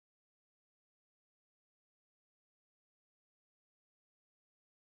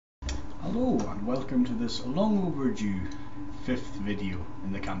Hello and welcome to this long overdue fifth video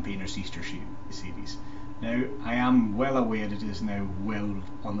in the Campaigners Easter series. Now, I am well aware it is now well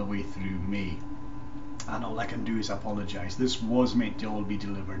on the way through May, and all I can do is apologise. This was meant to all be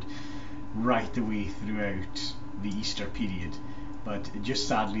delivered right the way throughout the Easter period, but just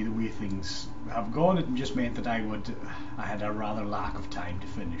sadly the way things have gone, it just meant that I had a rather lack of time to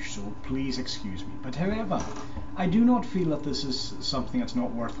finish, so please excuse me. But however, I do not feel that this is something that's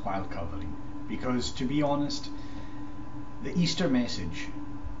not worthwhile covering, because to be honest, the Easter message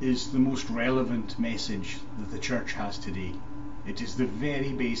is the most relevant message that the church has today. It is the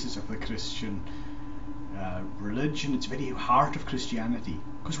very basis of the Christian religion. It's the very heart of Christianity,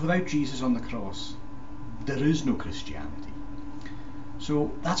 because without Jesus on the cross there is no Christianity.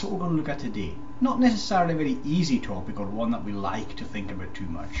 So that's what we're going to look at today. Not necessarily a very easy topic or one that we like to think about too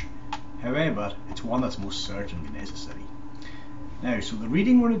much. However, it's one that's most certainly necessary. Now, so the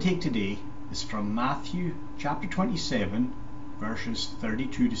reading we're going to take today is from Matthew chapter 27, verses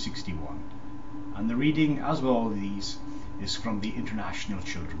 32 to 61. And the reading, as with all of these, is from the International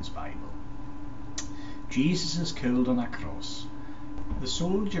Children's Bible. Jesus is killed on a cross. The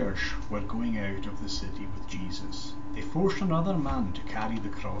soldiers were going out of the city with Jesus. They forced another man to carry the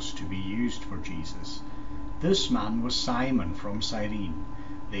cross to be used for Jesus. This man was Simon from Cyrene.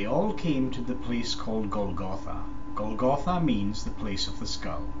 They all came to the place called Golgotha. Golgotha means the place of the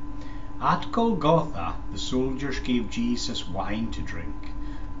skull. At Golgotha, the soldiers gave Jesus wine to drink.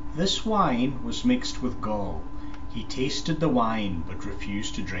 This wine was mixed with gall. He tasted the wine but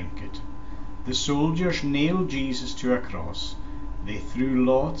refused to drink it. The soldiers nailed Jesus to a cross. They threw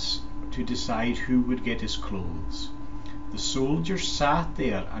lots to decide who would get his clothes. The soldiers sat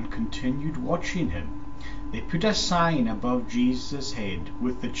there and continued watching him. They put a sign above Jesus' head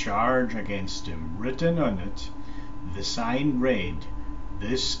with the charge against him written on it. The sign read,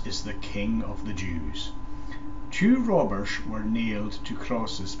 "This is the King of the Jews." Two robbers were nailed to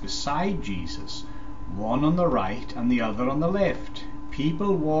crosses beside Jesus, one on the right and the other on the left.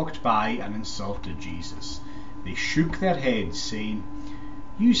 People walked by and insulted Jesus. They shook their heads, saying,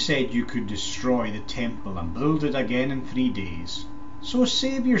 "You said you could destroy the temple and build it again in 3 days. So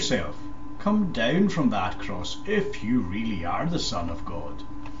save yourself. Come down from that cross if you really are the Son of God."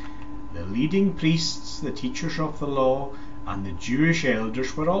 The leading priests, the teachers of the law, and the Jewish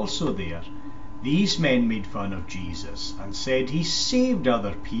elders were also there. These men made fun of Jesus and said he saved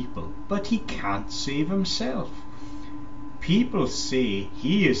other people, but he can't save himself. People say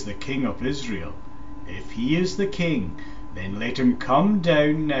he is the King of Israel. If he is the king, then let him come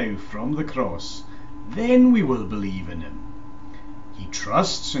down now from the cross. Then we will believe in him. He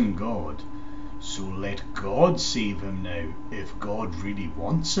trusts in God, so let God save him now if God really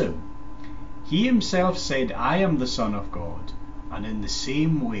wants him. He himself said, "I am the Son of God." And in the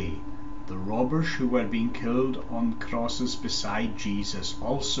same way, the robbers who were being killed on crosses beside Jesus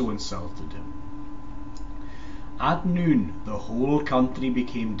also insulted him. At noon, the whole country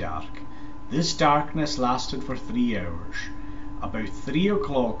became dark. This darkness lasted for 3 hours. About 3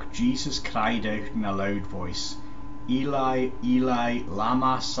 o'clock, Jesus cried out in a loud voice, "Eli, Eli,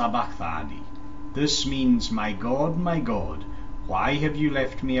 lama sabachthani." This means, my God, why have you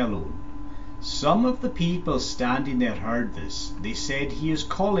left me alone?" Some of the people standing there heard this. They said, "He is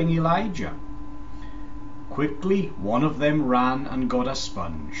calling Elijah." Quickly, one of them ran and got a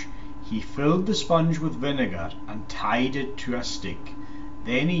sponge. He filled the sponge with vinegar and tied it to a stick.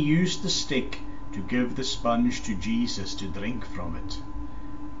 Then he used the stick to give the sponge to Jesus to drink from it.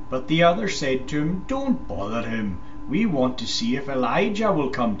 But the others said to him, "Don't bother him. We want to see if Elijah will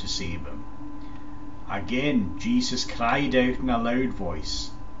come to save him." Again, Jesus cried out in a loud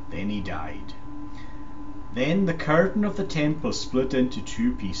voice. Then he died. Then the curtain of the temple split into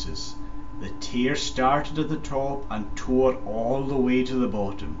 2 pieces. The tear started at the top and tore all the way to the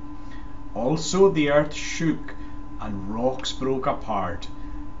bottom. Also the earth shook and rocks broke apart.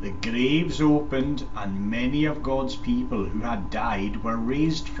 The graves opened, and many of God's people who had died were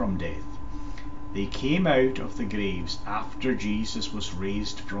raised from death. They came out of the graves after Jesus was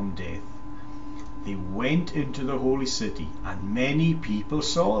raised from death. They went into the holy city, and many people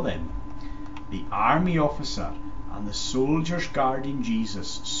saw them. The army officer and the soldiers guarding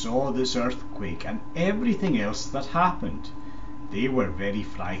Jesus saw this earthquake and everything else that happened. They were very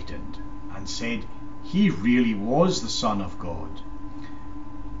frightened and said, "He really was the Son of God."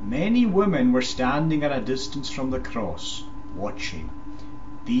 Many women were standing at a distance from the cross, watching.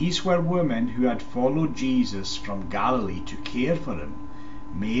 These were women who had followed Jesus from Galilee to care for him.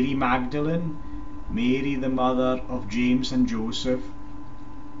 Mary Magdalene, Mary the mother of James and Joseph,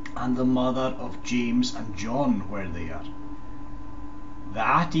 and the mother of James and John were there.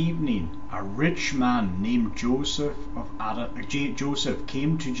 That evening, a rich man named Joseph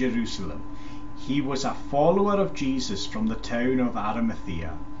came to Jerusalem. He was a follower of Jesus from the town of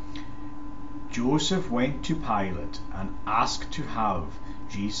Arimathea. Joseph went to Pilate and asked to have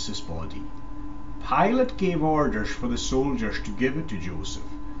Jesus' body. Pilate gave orders for the soldiers to give it to Joseph.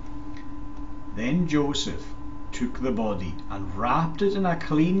 Then Joseph took the body and wrapped it in a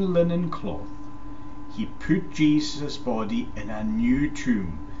clean linen cloth. He put Jesus' body in a new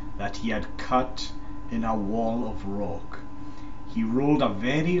tomb that he had cut in a wall of rock. He rolled a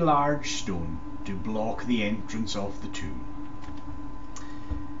very large stone to block the entrance of the tomb.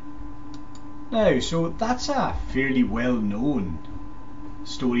 Now, so that's a fairly well-known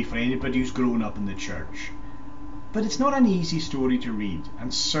story for anybody who's grown up in the church. But it's not an easy story to read,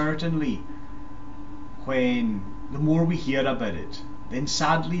 and certainly when the more we hear about it, then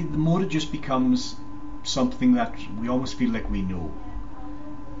sadly the more it just becomes something that we almost feel like we know.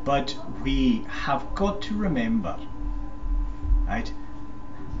 But we have got to remember, right,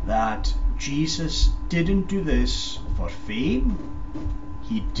 that Jesus didn't do this for fame.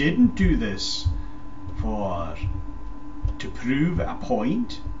 He didn't do this to prove a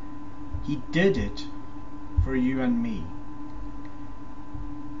point. He did it for you and me.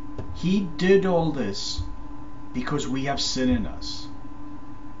 He did all this because we have sin in us.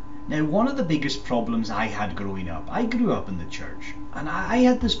 Now, one of the biggest problems I had growing up, I grew up in the church, and I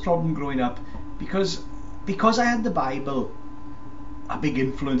had this problem growing up because I had the Bible a big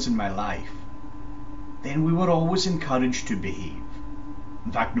influence in my life. Then we were always encouraged to behave.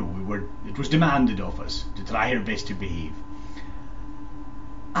 In fact, no, it was demanded of us to try our best to behave.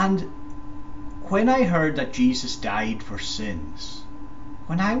 And when I heard that Jesus died for sins,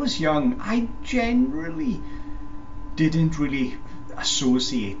 when I was young, I generally didn't really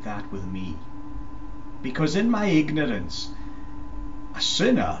associate that with me. Because in my ignorance, a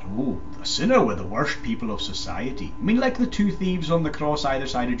sinner were the worst people of society. I mean, like the two thieves on the cross either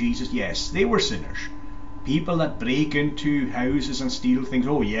side of Jesus, yes, they were sinners. People that break into houses and steal things,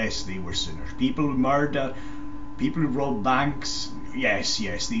 oh yes, they were sinners. People who murder, people who rob banks, yes,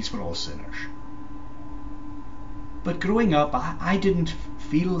 these were all sinners. But growing up, I didn't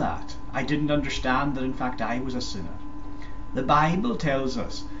feel that. I didn't understand that in fact I was a sinner. The Bible tells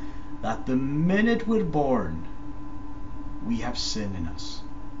us that the minute we're born, we have sin in us.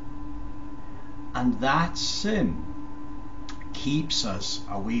 And that sin keeps us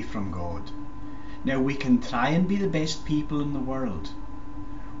away from God. Now, we can try and be the best people in the world.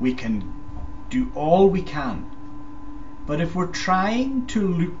 We can do all we can. But if we're trying to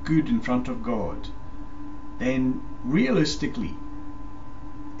look good in front of God, then realistically,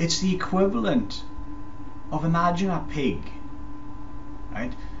 it's the equivalent of, imagine a pig.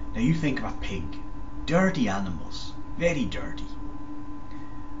 Right? Now you think of a pig. Dirty animals. Very dirty.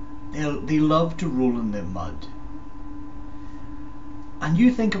 They love to roll in the mud. And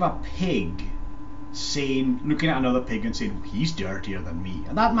you think of a pig looking at another pig and saying, he's dirtier than me.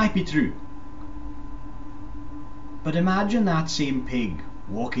 And that might be true. But imagine that same pig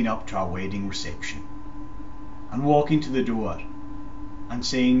walking up to a wedding reception and walking to the door and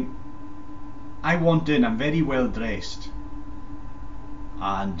saying, I want in, I'm very well dressed.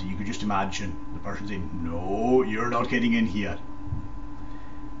 And you could just imagine the person saying, no, you're not getting in here.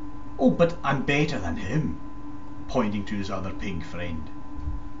 Oh, but I'm better than him, pointing to his other pig friend.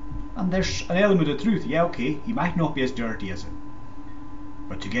 And there's an element of truth. Yeah, okay, he might not be as dirty as him,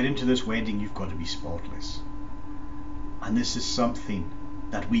 but to get into this wedding, you've got to be spotless. And this is something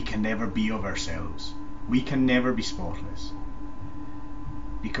that we can never be of ourselves. We can never be spotless.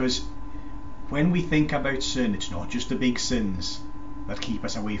 Because when we think about sin, it's not just the big sins that keep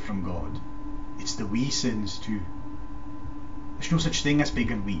us away from God. It's the wee sins too. There's no such thing as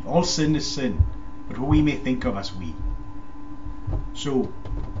big and wee. All sin is sin, but what we may think of as wee. So,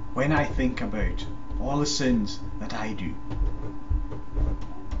 when I think about all the sins that I do,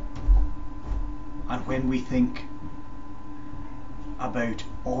 and when we think about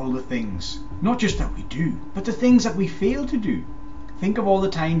all the things, not just that we do, but the things that we fail to do. Think of all the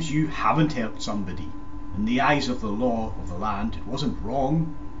times you haven't helped somebody. In the eyes of the law of the land, it wasn't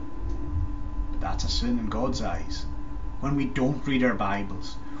wrong, but that's a sin in God's eyes. When we don't read our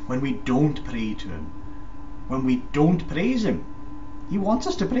Bibles, when we don't pray to Him, when we don't praise Him, He wants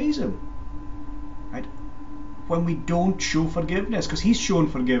us to praise Him. Right? When we don't show forgiveness, because He's shown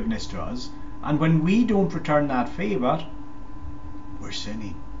forgiveness to us, and when we don't return that favour, we're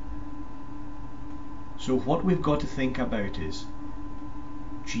sinning. So what we've got to think about is,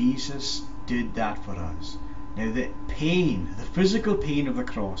 Jesus did that for us. Now the pain, the physical pain of the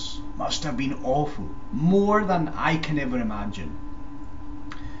cross must have been awful, more than I can ever imagine.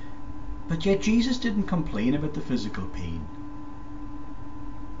 But yet Jesus didn't complain about the physical pain.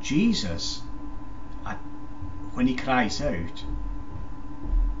 Jesus, when he cries out,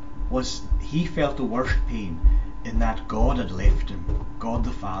 he felt the worst pain in that God had left him, God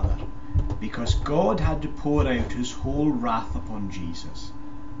the Father, because God had to pour out his whole wrath upon Jesus,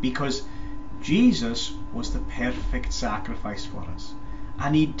 because Jesus was the perfect sacrifice for us,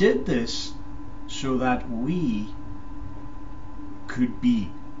 and he did this so that we could be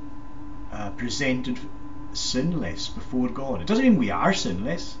presented sinless before God. It doesn't mean we are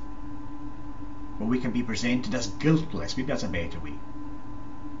sinless, but we can be presented as guiltless. Maybe that's a better way.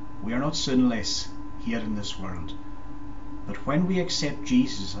 We are not sinless here in this world, but when we accept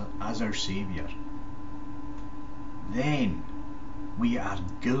Jesus as our Saviour, then we are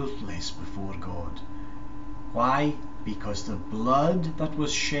guiltless before God. Why? Because the blood that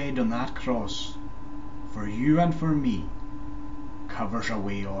was shed on that cross for you and for me covers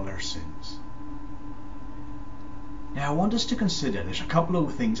away all our sins. Now I want us to consider, there's a couple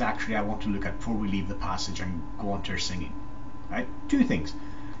of things actually I want to look at before we leave the passage and go on to our singing. Right? Two things.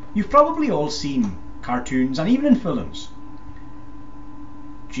 You've probably all seen cartoons and even in films,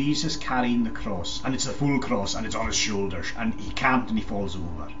 Jesus carrying the cross, and it's the full cross and it's on his shoulders and he can't and he falls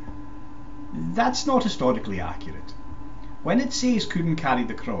over. That's not historically accurate. When it says couldn't carry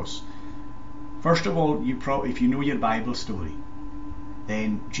the cross, first of all, if you know your Bible story,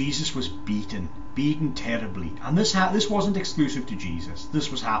 then Jesus was beaten terribly, and this wasn't exclusive to Jesus. This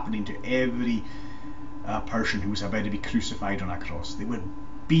was happening to every person who was about to be crucified on a cross. They were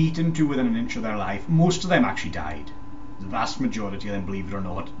beaten to within an inch of their life. Most of them actually died. The vast majority of them, believe it or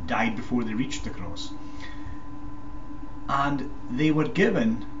not, died before they reached the cross. And they were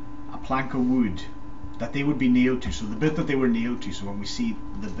given a plank of wood that they would be nailed to. So the bit that they were nailed to, so when we see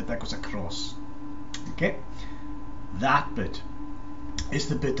the bit that goes across, okay, that bit is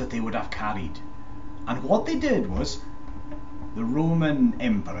the bit that they would have carried. And what they did was, the Roman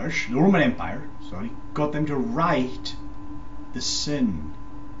Empire, got them to write the sin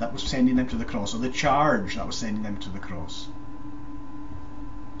that was sending them to the cross, or the charge that was sending them to the cross.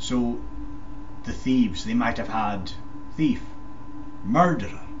 So the thieves, they might have had thief,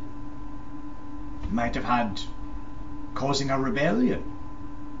 murderer, might have had causing a rebellion.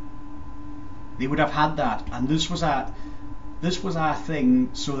 They would have had that, and this was a thing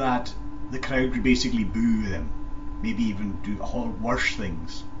so that the crowd could basically boo them, maybe even do worse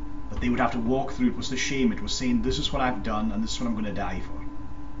things. But they would have to walk through. It was the shame. It was saying, this is what I've done and this is what I'm going to die for.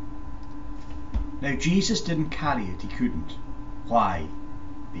 Now Jesus didn't carry it. He couldn't. Why?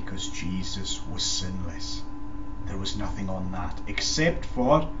 Because Jesus was sinless. There was nothing on that except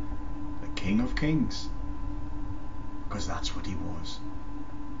for the King of Kings, because that's what he was.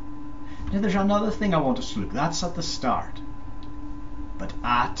 Now there's another thing I want us to look. That's at the start. But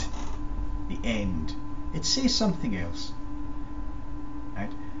at the end, it says something else. Right?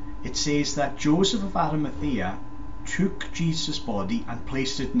 It says that Joseph of Arimathea took Jesus' body and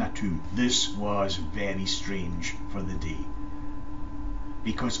placed it in a tomb. This was very strange for the day,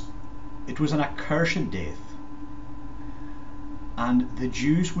 because it was an accursed death, and the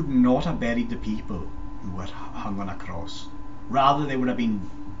Jews would not have buried the people who were hung on a cross. Rather, they would have been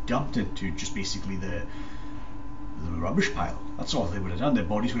dumped into just basically the rubbish pile. That's all they would have done. Their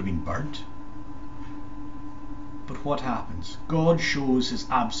bodies would have been burnt. But what happens? God shows his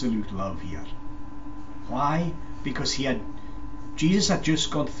absolute love here. Why? Because Jesus had just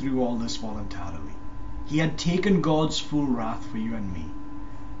gone through all this voluntarily. He had taken God's full wrath for you and me.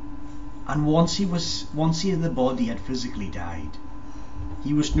 And once the body had physically died,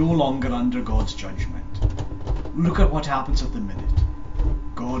 he was no longer under God's judgment. Look at what happens at the minute.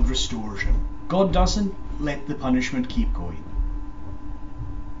 God restores him. God doesn't let the punishment keep going.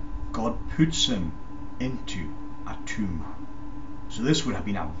 God puts him into a tomb. So this would have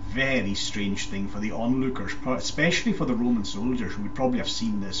been a very strange thing for the onlookers, especially for the Roman soldiers, who would probably have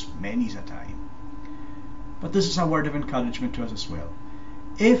seen this many a time. But this is a word of encouragement to us as well.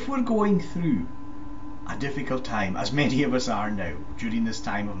 If we're going through a difficult time, as many of us are now during this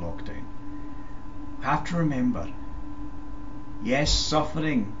time of lockdown, we have to remember, yes,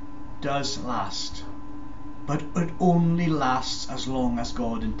 suffering does last, but it only lasts as long as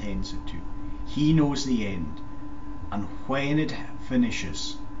God intends it to. He knows the end, and when it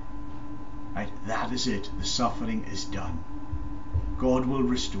finishes, right, that is it. The suffering is done. God will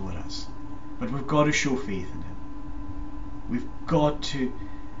restore us, but we've got to show faith in him. We've got to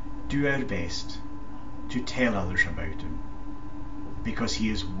do our best to tell others about him, because he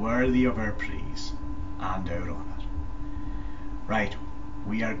is worthy of our praise and our honour. Right,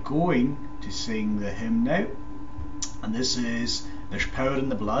 we are going to sing the hymn now, and this is There's Power in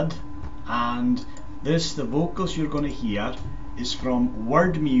the Blood, and the vocals you're going to hear is from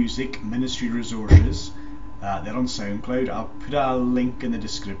Word Music Ministry Resources. They're on SoundCloud. I'll put a link in the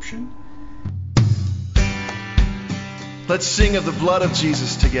description. Let's sing of the blood of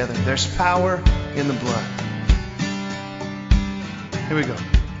Jesus together. There's power in the blood. Here we go.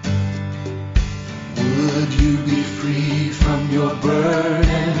 Would you be free from your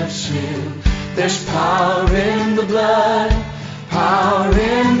burden of sin? There's power in the blood, power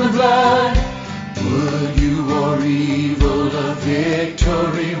in the blood. Would you or evil a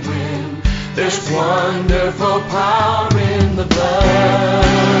victory win? There's wonderful power in the blood.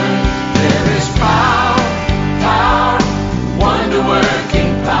 There is power, power,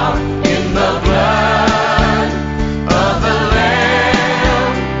 wonder-working power in the blood of the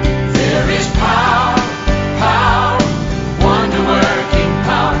Lamb. There is power, power, wonder-working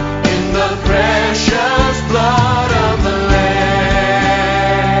power in the precious blood of the Lamb.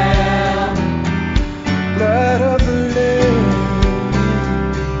 Blood of the Lamb.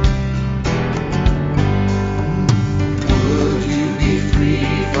 Would you be free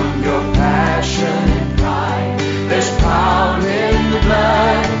from your passion and pride? There's power in the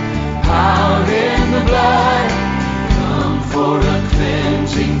blood, power in the blood. Come for a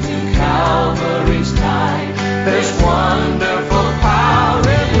cleansing to Calvary's tide. There's wonderful power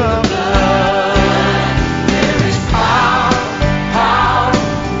in the blood. There is power, power,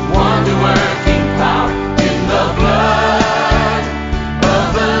 wonder-working power in the blood of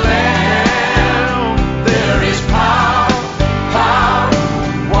the Lamb. There is power, power,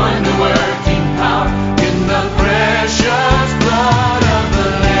 wonder-working power in the precious blood of the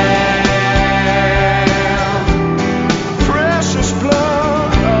Lamb. Precious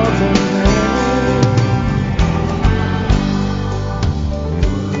blood of the Lamb.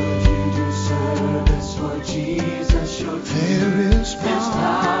 Would you do service for Jesus, your King? There is There's power.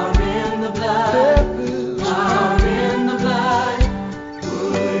 power in the blood, There is power in the blood.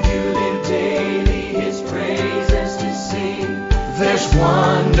 Would you live daily His praises to sing? There's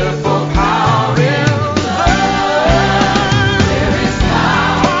wonderful power in the blood. There is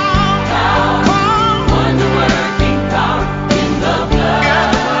power, power, wonder-working power in the blood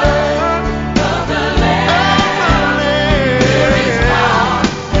of the Lamb. There is power,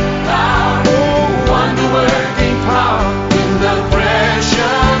 power, wonder-working power in the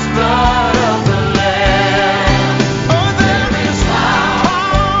precious blood of the Lamb. There is power,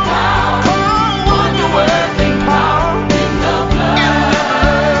 power, wonder-working power in the blood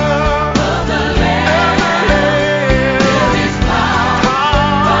of the Lamb. There is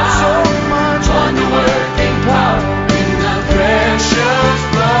power, so much wonder-working power in the precious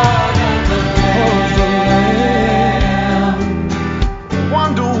blood of the Lamb.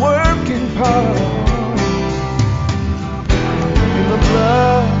 wonder-working power in the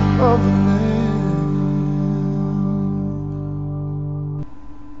blood of the Lamb.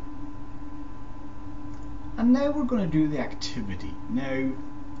 And now we're going to do the activity. Now,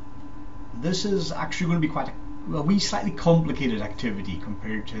 this is actually going to be quite a wee slightly complicated activity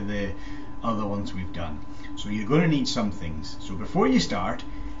compared to the other ones we've done. So you're going to need some things. So before you start,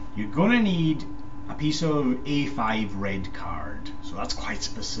 you're going to need a piece of A5 red card. So that's quite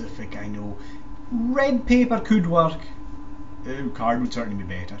specific, I know. Red paper could work. Card would certainly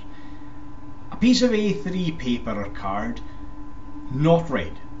be better. A piece of A3 paper or card, not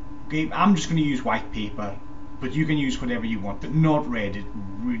red. Okay, I'm just going to use white paper, but you can use whatever you want, but not red. It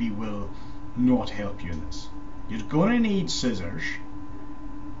really will not help you in this. You're going to need scissors,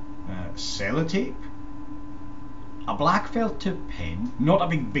 sellotape, a black felt tip pen, not a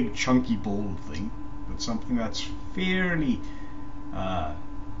big chunky bold thing, but something that's fairly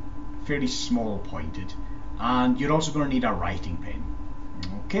small pointed, and you're also going to need a writing pen.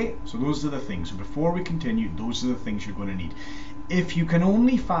 Okay, so those are the things. So before we continue, those are the things you're going to need. If you can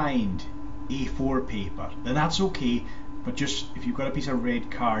only find A4 paper, then that's okay, but just if you've got a piece of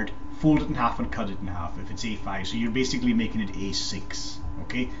red card, fold it in half and cut it in half if it's A5, so you're basically making it A6.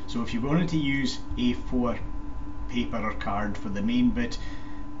 Okay, so if you're going to use A4 paper or card for the main bit,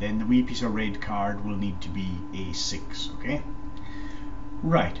 then the wee piece of red card will need to be A6. Okay,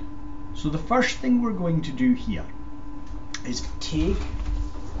 right, so the first thing we're going to do here is take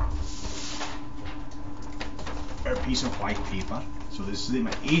our piece of white paper. So this is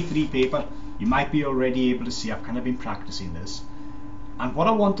my A3 paper. You might be already able to see I've kind of been practicing this, and what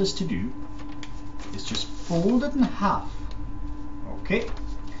I want us to do is just fold it in half. Okay,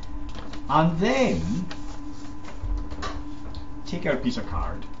 and then take our piece of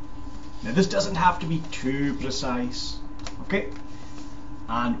card. Now this doesn't have to be too precise, okay,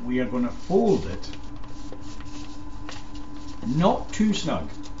 and we are going to fold it not too snug.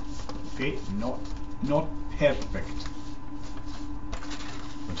 Okay, not perfect,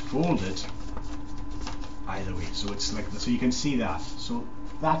 but fold it either way. So it's like, so you can see that. So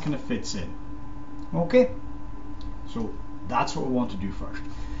that kind of fits in. Okay, so that's what we want to do first.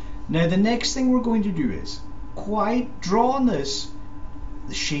 Now the next thing we're going to do is draw on this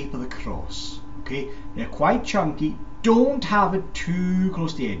the shape of the cross. Okay, they're quite chunky. Don't have it too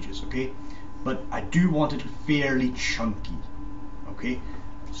close to the edges. Okay, but I do want it fairly chunky. Okay,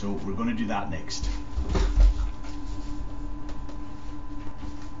 so we're going to do that next.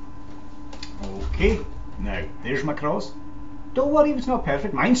 Okay, now there's my cross. Don't worry if it's not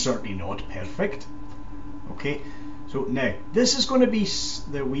perfect. Mine's certainly not perfect. Okay, so now this is going to be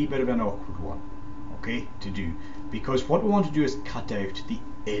the wee bit of an awkward one, okay, to do, because what we want to do is cut out the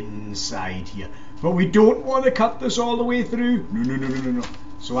inside here, but we don't want to cut this all the way through. No.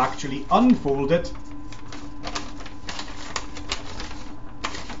 So actually unfold it,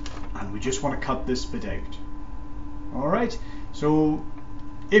 and we just want to cut this bit out. Alright, so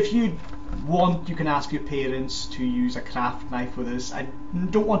if you want, you can ask your parents to use a craft knife for this. I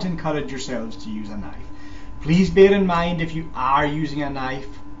don't want to encourage yourselves to use a knife. Please bear in mind, if you are using a knife,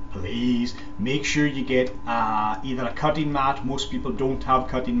 please make sure you get either a cutting mat. Most people don't have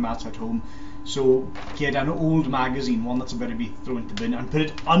cutting mats at home, so get an old magazine, one that's about to be thrown to the bin, and put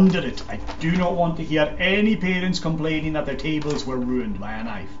it under it. I do not want to hear any parents complaining that their tables were ruined by a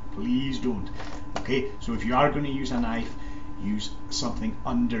knife. Please don't. Okay, so if you are going to use a knife, use something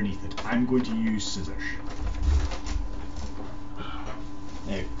underneath it. I'm going to use scissors.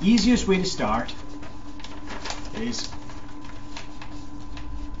 Now, easiest way to start is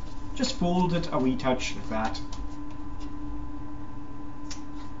just fold it a wee touch like that.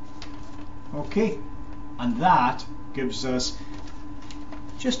 Okay, and that gives us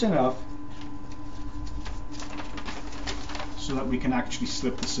just enough so that we can actually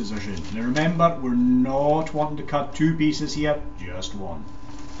slip the scissors in. Now remember, we're not wanting to cut two pieces here, just one.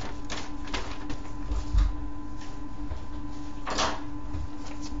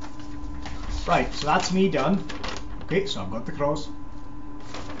 Right, so that's me done. Okay, so I've got the cross.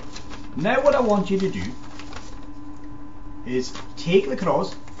 Now what I want you to do is take the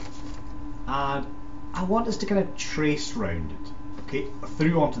cross, and I want us to kind of trace round it, okay,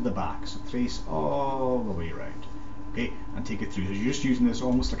 through onto the back. So trace all the way around, okay, and take it through. So you're just using this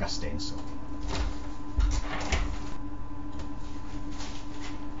almost like a stencil.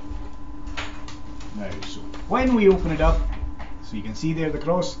 Now, so when we open it up, so you can see there the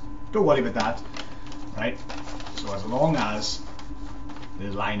cross, don't worry about that, right? So as long as they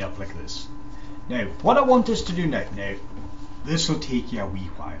line up like this. Now, what I want us to do now, this will take you a wee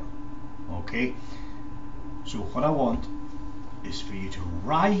while, okay? So what I want is for you to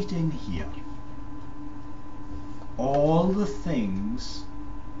write in here all the things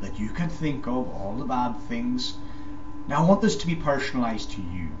that you can think of, all the bad things. Now I want this to be personalized to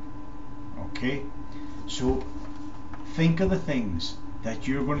you, okay? So think of the things that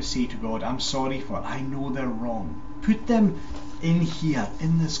you're going to say to God, I'm sorry for, I know they're wrong. Put them in here,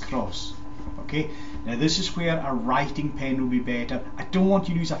 in this cross. Okay, now this is where a writing pen will be better. I don't want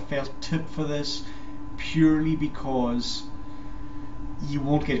you to use a felt tip for this, purely because you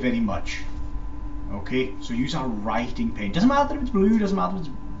won't get very much. Okay, so use a writing pen. Doesn't matter if it's blue, doesn't matter if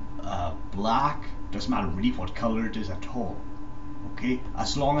it's black, doesn't matter really what color it is at all. Okay,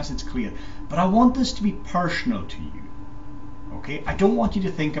 as long as it's clear. But I want this to be personal to you. Okay, I don't want you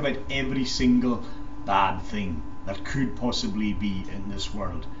to think about every single bad thing that could possibly be in this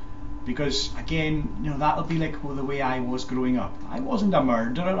world, because again, you know, that'll be like the way I was growing up. I wasn't a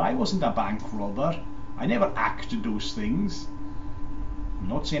murderer, I wasn't a bank robber, I never acted those things. I'm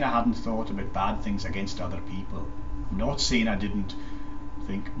not saying I hadn't thought about bad things against other people. I'm not saying I didn't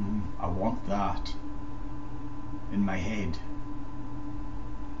think, I want that in my head.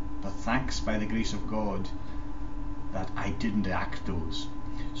 But thanks, by the grace of God, that I didn't act those.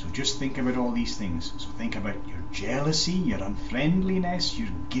 So just think about all these things. So think about your jealousy, your unfriendliness, your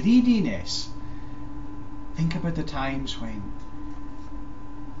greediness. Think about the times when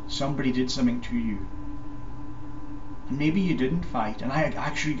somebody did something to you, and maybe you didn't fight, and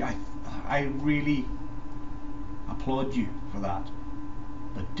I really applaud you for that.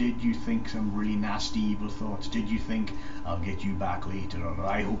 But did you think some really nasty evil thoughts? Did you think, I'll get you back later, or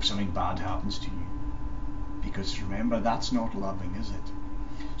I hope something bad happens to you? Because remember, that's not loving, is it?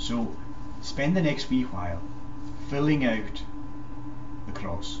 So spend the next wee while filling out the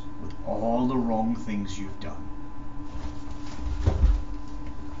cross with all the wrong things you've done.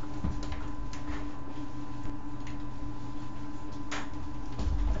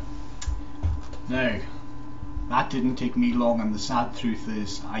 Now, that didn't take me long, and the sad truth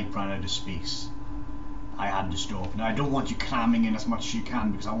is I ran out of space. I had to stop. Now I don't want you cramming in as much as you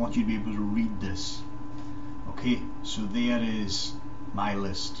can because I want you to be able to read this. Okay, so there is my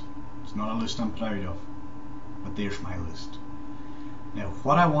list. It's not a list I'm proud of, but there's my list. Now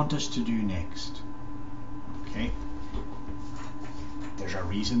what I want us to do next, okay, there's a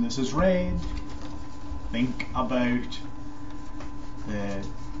reason this is red. Think about the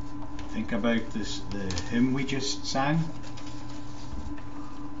hymn we just sang.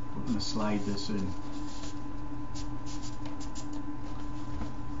 We're going to slide this in.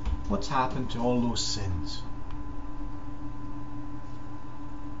 What's happened to all those sins?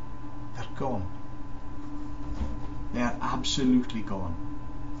 They're gone. They are absolutely gone.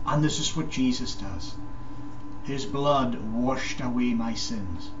 And this is what Jesus does. His blood washed away my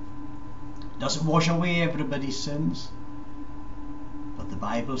sins. Doesn't wash away everybody's sins, but the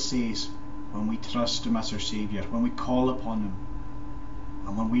Bible says when we trust Him as our Saviour, when we call upon Him,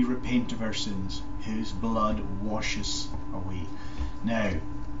 and when we repent of our sins, His blood washes away. Now,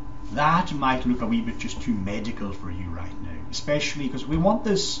 that might look a wee bit just too medical for you right now, especially because we want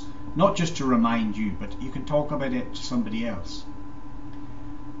this not just to remind you, but you can talk about it to somebody else.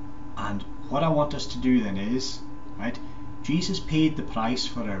 And what I want us to do then is, right, Jesus paid the price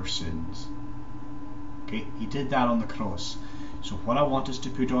for our sins. Okay, He did that on the cross. So what I want us to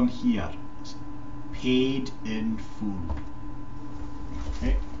put on here is paid in full.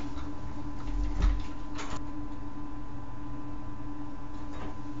 Okay.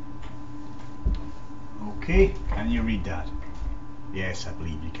 Okay, can you read that? Yes, I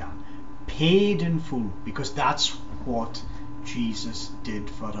believe you can. Paid in full, because that's what Jesus did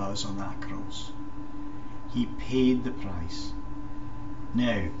for us on that cross. He paid the price.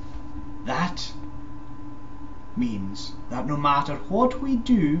 Now, that means that no matter what we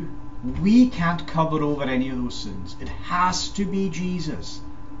do, we can't cover over any of those sins. It has to be Jesus.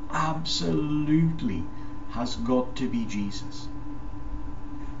 Absolutely has got to be Jesus.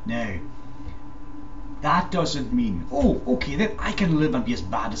 Now, that doesn't mean, oh, okay, then I can live and be as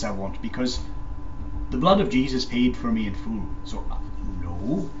bad as I want because the blood of Jesus paid for me in full. So,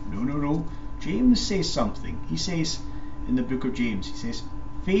 no. James says something. He says in the book of James, he says,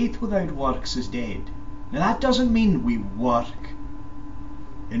 faith without works is dead. Now that doesn't mean we work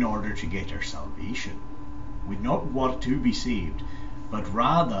in order to get our salvation. We not work to be saved, but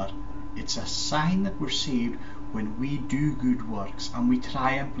rather it's a sign that we're saved when we do good works and we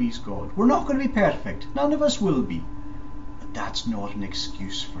try and please God. We're not going to be perfect. None of us will be. But that's not an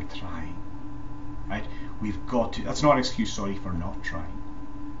excuse for trying. Right? We've got to, that's not an excuse, sorry, for not trying.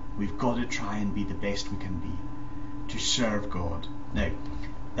 We've got to try and be the best we can be to serve God. Now,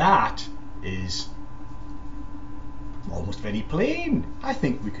 that is almost very plain. I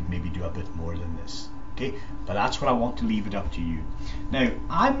think we could maybe do a bit more than this. Okay, but that's what I want to leave it up to you. Now,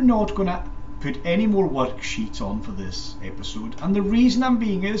 I'm not going to put any more worksheets on for this episode, and the reason I'm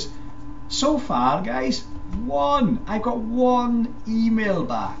being is, so far, guys, I got one email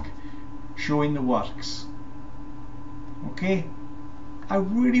back showing the works. Okay, I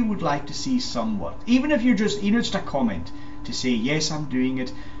really would like to see some work, even if you're just a comment to say yes, I'm doing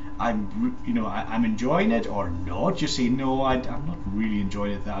it, I'm enjoying it, or not. Just say no, I'm not really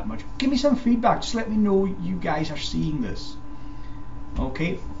enjoying it that much. Give me some feedback. Just let me know you guys are seeing this.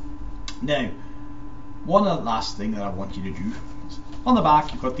 Okay. Now, one last thing that I want you to do is, on the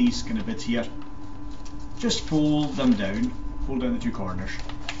back you've got these kind of bits here. Just fold them down. Fold down the two corners.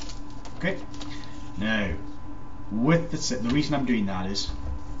 Okay. Now, with the reason I'm doing that is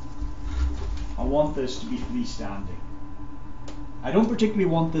I want this to be freestanding. I don't particularly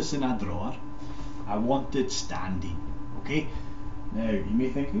want this in a drawer. I want it standing. Okay. Now you may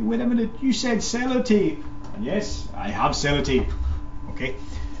think, wait a minute, you said sellotape. And yes, I have sellotape. Okay.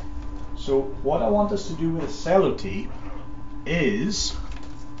 So what I want us to do with sellotape is,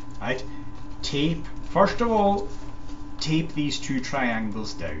 right, tape. First of all, tape these two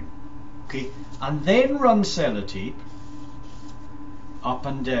triangles down. Okay, and then run sellotape up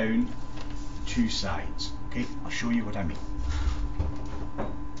and down two sides. Okay, I'll show you what I mean.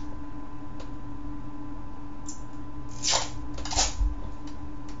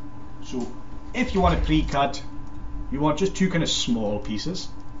 So if you want to pre-cut, you want just two kind of small pieces.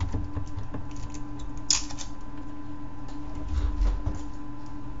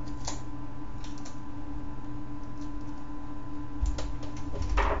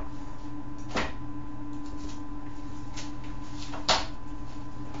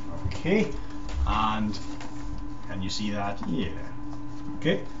 Okay, and can you see that? Yeah.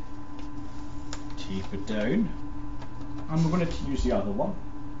 Okay, tape it down, and we're going to use the other one.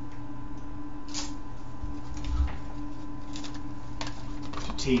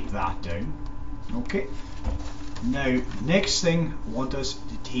 tape that down. Okay. Now, next thing, I want us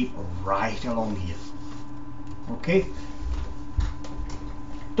to tape right along here. Okay.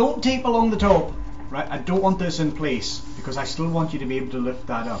 Don't tape along the top. Right, I don't want this in place because I still want you to be able to lift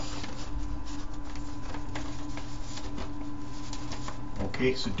that up.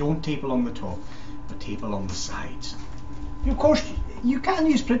 Okay, so don't tape along the top, but tape along the sides. Of course, you can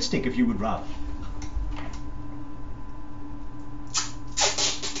use Pritt stick if you would rather.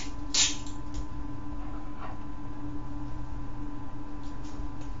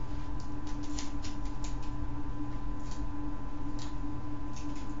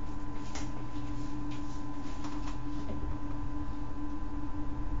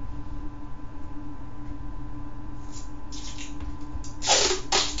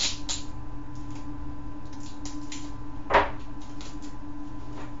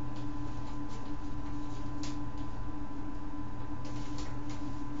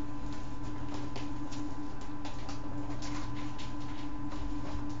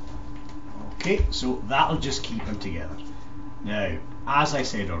 Okay, so that'll just keep them together. Now, as I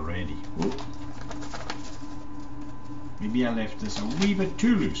said already, maybe I left this a wee bit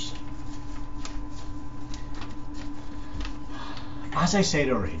too loose. As I said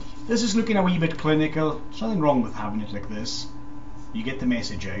already, this is looking a wee bit clinical. There's nothing wrong with having it like this. You get the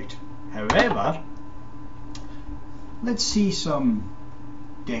message out. However, let's see some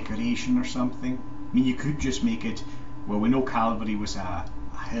decoration or something. I mean, you could just make it, well, we know Calvary was a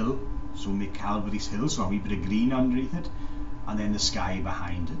hill, so make Calvary's hill, so a wee bit of green underneath it, and then the sky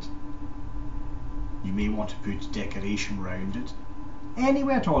behind it. You may want to put decoration around it.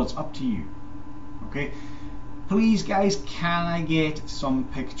 Anywhere at all, it's up to you. Okay? Please guys, can I get some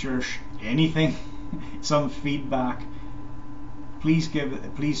pictures, anything, some feedback? Please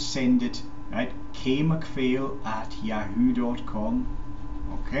send it, right? kmcphail@yahoo.com.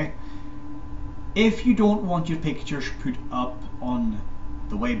 Okay? If you don't want your pictures put up on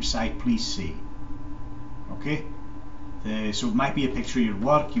the website, please say. Okay? So it might be a picture of your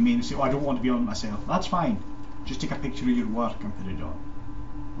work. You may say, oh, I don't want to be on it myself. That's fine. Just take a picture of your work and put it on.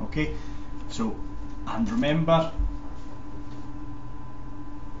 Okay? So, and remember,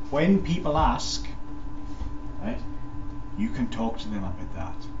 when people ask, right, you can talk to them about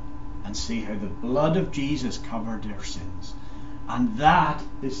that and say how the blood of Jesus covered their sins. And that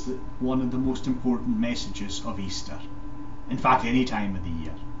is one of the most important messages of Easter. In fact, any time of the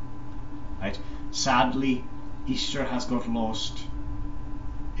year. Right? Sadly, Easter has got lost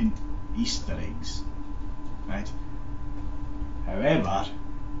in Easter eggs. Right? However,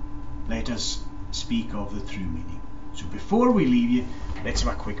 let us speak of the true meaning. So before we leave you, let's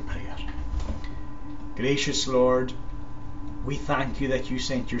have a quick prayer. Gracious Lord, we thank you that you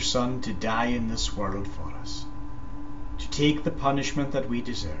sent your Son to die in this world for us, to take the punishment that we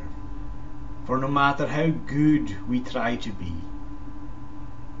deserve. For no matter how good we try to be,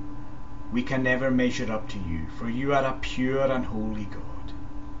 we can never measure up to you, for you are a pure and holy God.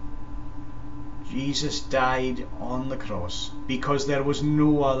 Jesus died on the cross because there was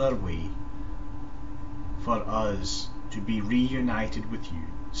no other way for us to be reunited with you.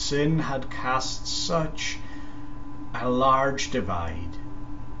 Sin had cast such a large divide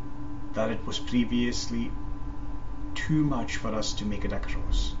that it was previously too much for us to make it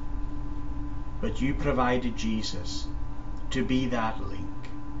across. But you provided Jesus to be that link,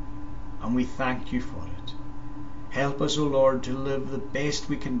 and we thank you for it. Help us, O Lord, to live the best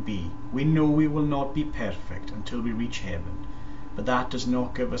we can be. We know we will not be perfect until we reach heaven, but that does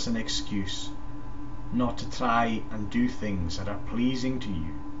not give us an excuse not to try and do things that are pleasing to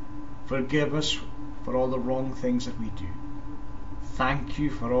you. Forgive us for all the wrong things that we do. Thank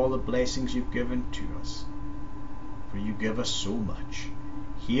you for all the blessings you've given to us, for you give us so much.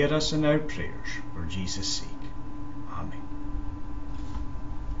 Hear us in our prayers for Jesus' sake.